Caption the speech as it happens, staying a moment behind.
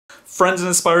Friends and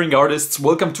aspiring artists,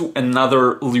 welcome to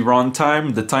another Liron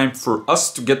time, the time for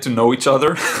us to get to know each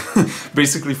other.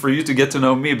 Basically for you to get to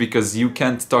know me, because you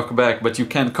can't talk back, but you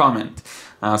can comment.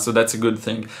 So that's a good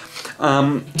thing.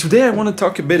 Today I want to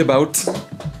talk a bit about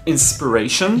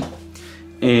inspiration,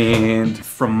 and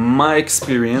from my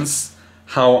experience,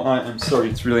 how I'm sorry,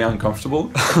 it's really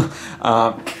uncomfortable.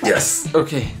 Yes,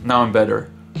 okay, now I'm better.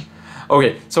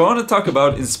 Okay, so I want to talk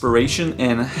about inspiration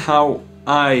and how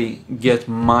I get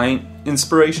my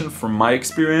inspiration from my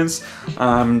experience.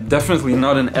 I'm definitely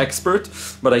not an expert,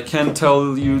 but I can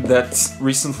tell you that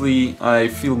recently I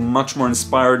feel much more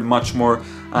inspired, much more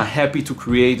happy to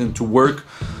create and to work,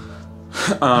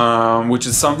 which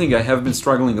is something I have been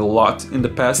struggling a lot in the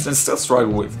past and still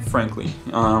struggle with, frankly.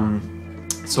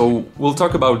 So we'll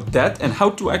talk about that and how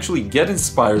to actually get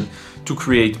inspired to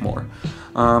create more.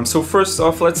 So first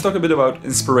off, let's talk a bit about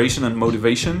inspiration and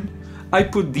motivation. I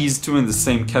put these two in the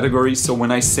same category, so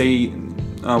when I say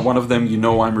one of them, you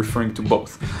know I'm referring to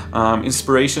both.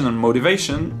 Inspiration and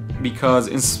motivation, because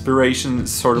inspiration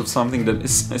is sort of something that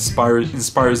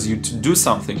inspires you to do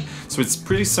something. So it's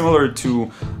pretty similar to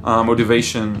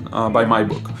motivation by my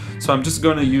book. So I'm just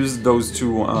going to use those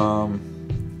two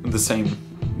the same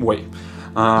way.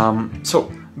 So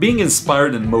being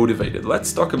inspired and motivated,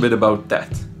 let's talk a bit about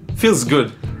that. Feels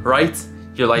good, right?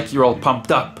 You're all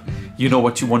pumped up. You know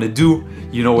what you want to do,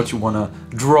 you know what you want to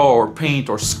draw or paint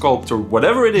or sculpt or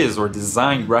whatever it is, or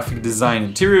design, graphic design,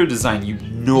 interior design. You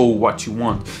know what you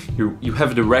want, you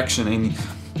have a direction. And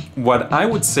what I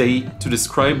would say to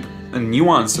describe a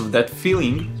nuance of that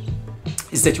feeling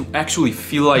is that you actually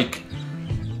feel like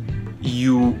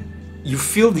you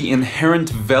feel the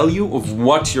inherent value of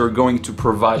what you're going to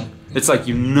provide. It's like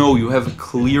you have a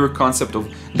clear concept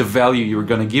of the value you're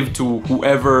going to give to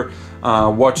whoever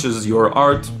watches your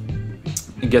art,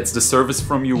 gets the service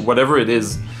from you, whatever it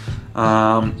is,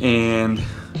 and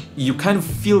you kind of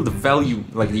feel the value,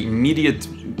 like the immediate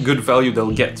good value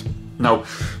they'll get. Now,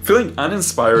 feeling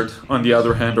uninspired, on the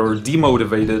other hand, or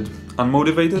demotivated,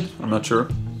 unmotivated, I'm not sure,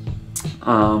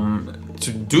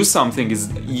 to do something is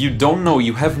you don't know,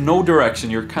 you have no direction,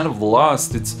 you're kind of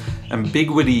lost, it's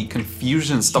ambiguity,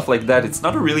 confusion, stuff like that. It's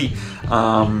not a really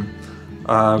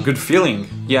good feeling.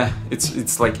 Yeah,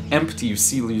 it's like empty. You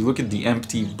look at the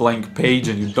empty blank page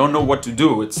and you don't know what to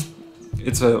do. It's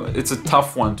a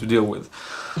tough one to deal with.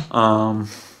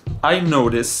 I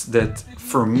notice that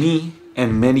for me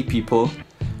and many people,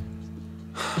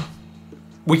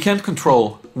 we can't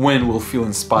control when we'll feel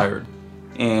inspired.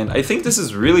 And I think this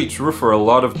is really true for a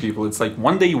lot of people. It's like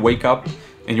one day you wake up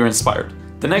and you're inspired.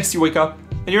 The next you wake up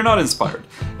and you're not inspired.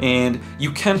 And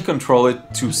you can control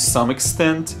it to some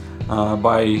extent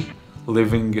by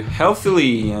living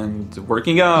healthily and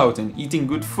working out and eating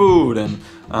good food and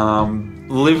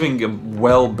living a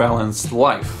well-balanced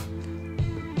life.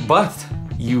 But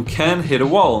you can hit a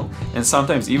wall, and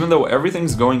sometimes even though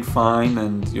everything's going fine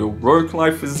and your work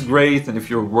life is great, and if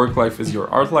your work life is your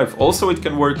art life also, it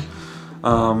can work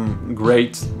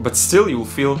great, but still you'll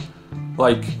feel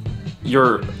like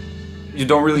you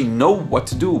don't really know what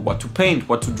to do, what to paint,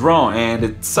 what to draw, and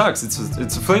it sucks.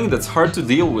 It's a feeling that's hard to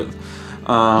deal with.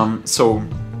 So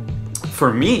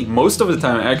for me, most of the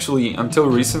time, actually, until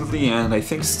recently, and I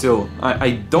think still,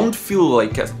 I don't feel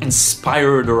like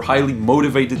inspired or highly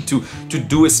motivated to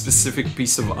do a specific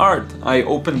piece of art. I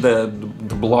open the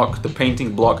block, the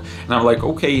painting block, and I'm like,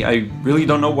 okay, I really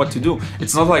don't know what to do.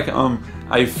 It's not like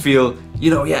I feel,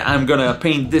 yeah, I'm gonna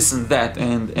paint this and that,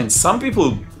 and some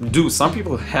people do, some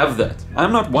people have that.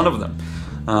 I'm not one of them.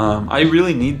 I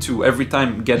really need to every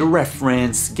time get a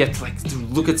reference, to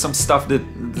look at some stuff that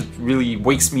really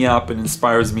wakes me up and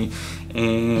inspires me.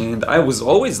 And I was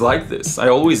always like this. I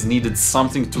always needed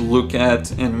something to look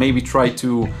at and maybe try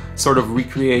to sort of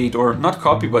recreate, or not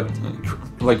copy, but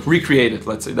like recreate it,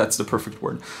 let's say. That's the perfect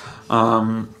word.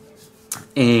 And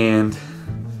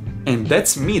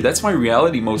that's me, that's my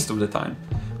reality most of the time.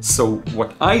 So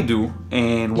what I do,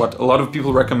 and what a lot of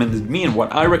people recommended me, and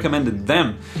what I recommended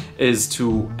them, is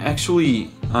to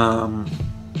actually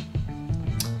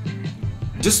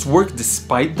just work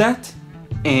despite that,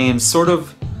 and sort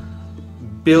of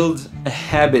build a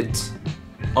habit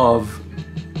of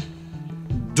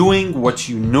doing what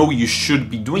you know you should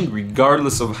be doing,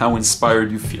 regardless of how inspired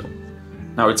you feel.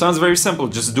 Now, it sounds very simple,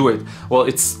 just do it. Well,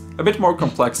 it's a bit more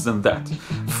complex than that.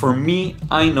 For me,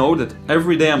 I know that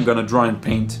every day I'm gonna draw and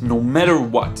paint, no matter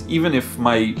what. Even if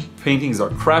my paintings are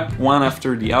crap, one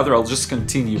after the other, I'll just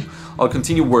continue. I'll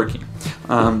continue working.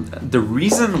 The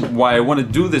reason why I want to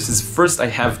do this is, first, I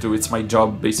have to, it's my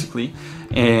job basically.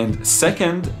 And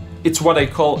second, it's what I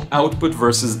call output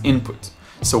versus input.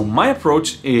 So my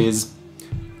approach is,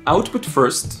 output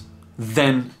first,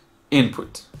 then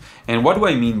input. And what do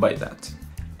I mean by that?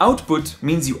 Output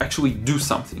means you actually do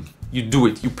something. You do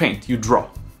it, you paint, you draw,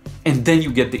 and then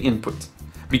you get the input.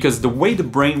 Because the way the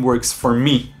brain works for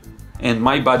me and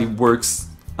my body works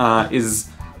is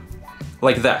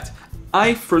like that.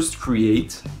 I first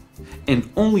create, and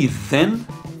only then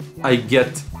I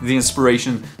get the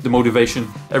inspiration, the motivation,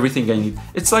 everything I need.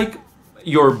 It's like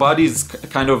your body's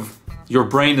kind of, your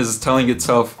brain is telling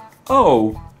itself,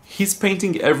 oh, he's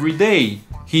painting every day.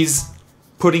 He's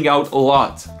putting out a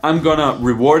lot. I'm gonna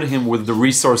reward him with the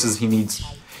resources he needs.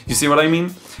 You see what I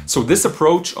mean? So this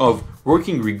approach of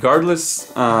working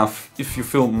regardless if you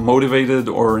feel motivated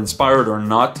or inspired or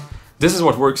not, this is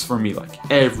what works for me. Like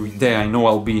every day I know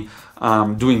I'll be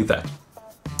doing that.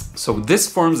 So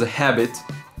this forms a habit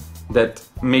that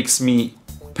makes me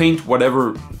paint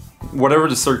whatever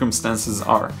the circumstances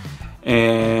are.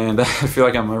 And I feel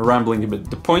like I'm rambling a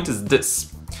bit. The point is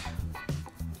this.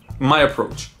 My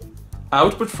approach.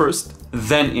 Output first,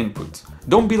 then input.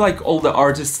 Don't be like all the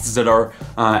artists that are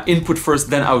input first,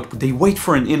 then output. They wait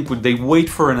for an input, they wait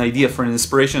for an idea, for an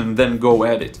inspiration, and then go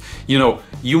at it. You know,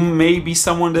 you may be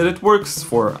someone that it works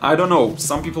for. I don't know.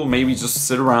 Some people maybe just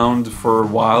sit around for a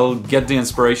while, get the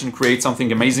inspiration, create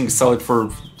something amazing, sell it for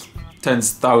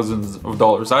tens, thousands of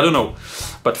dollars. I don't know.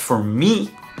 But for me,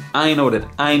 I know that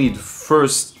I need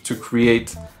first to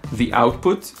create the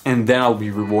output, and then I'll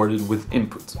be rewarded with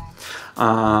input.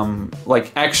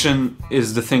 Like action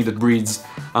is the thing that breeds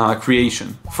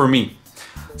creation for me.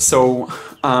 So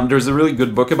there's a really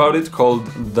good book about it called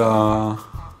The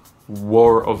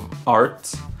War of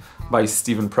Art by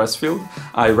Steven Pressfield.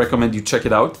 I recommend you check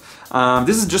it out.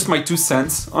 This is just my 2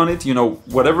 cents on it. You know,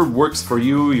 whatever works for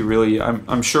you, you really,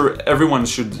 I'm sure everyone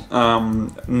should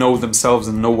know themselves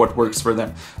and know what works for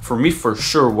them. For me, for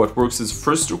sure, what works is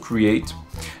first to create,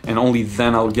 and only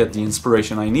then I'll get the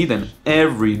inspiration I need, and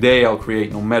every day I'll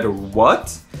create no matter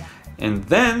what. And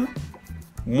then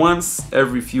once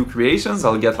every few creations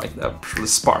I'll get like the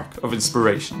spark of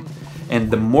inspiration,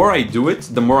 and the more I do it,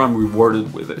 the more I'm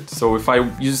rewarded with it. So if I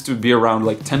used to be around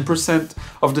like 10%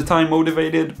 of the time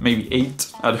motivated, maybe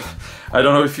 8, I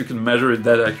don't know if you can measure it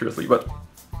that accurately, but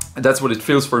that's what it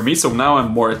feels for me. So now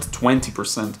I'm more at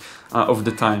 20% of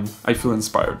the time I feel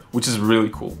inspired, which is really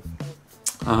cool.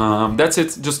 That's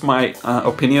it, just my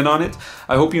opinion on it.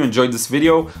 I hope you enjoyed this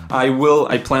video.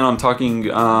 I plan on talking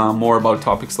more about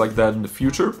topics like that in the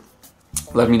future.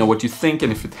 Let me know what you think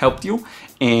and if it helped you,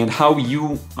 and how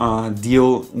you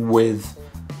deal with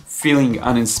feeling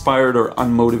uninspired or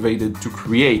unmotivated to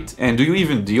create. And do you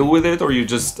even deal with it, or you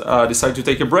just decide to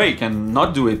take a break and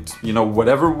not do it? You know,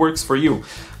 whatever works for you.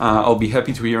 I'll be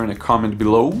happy to hear in a comment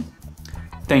below.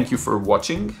 Thank you for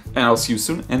watching, and I'll see you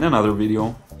soon in another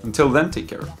video. Until then, take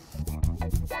care.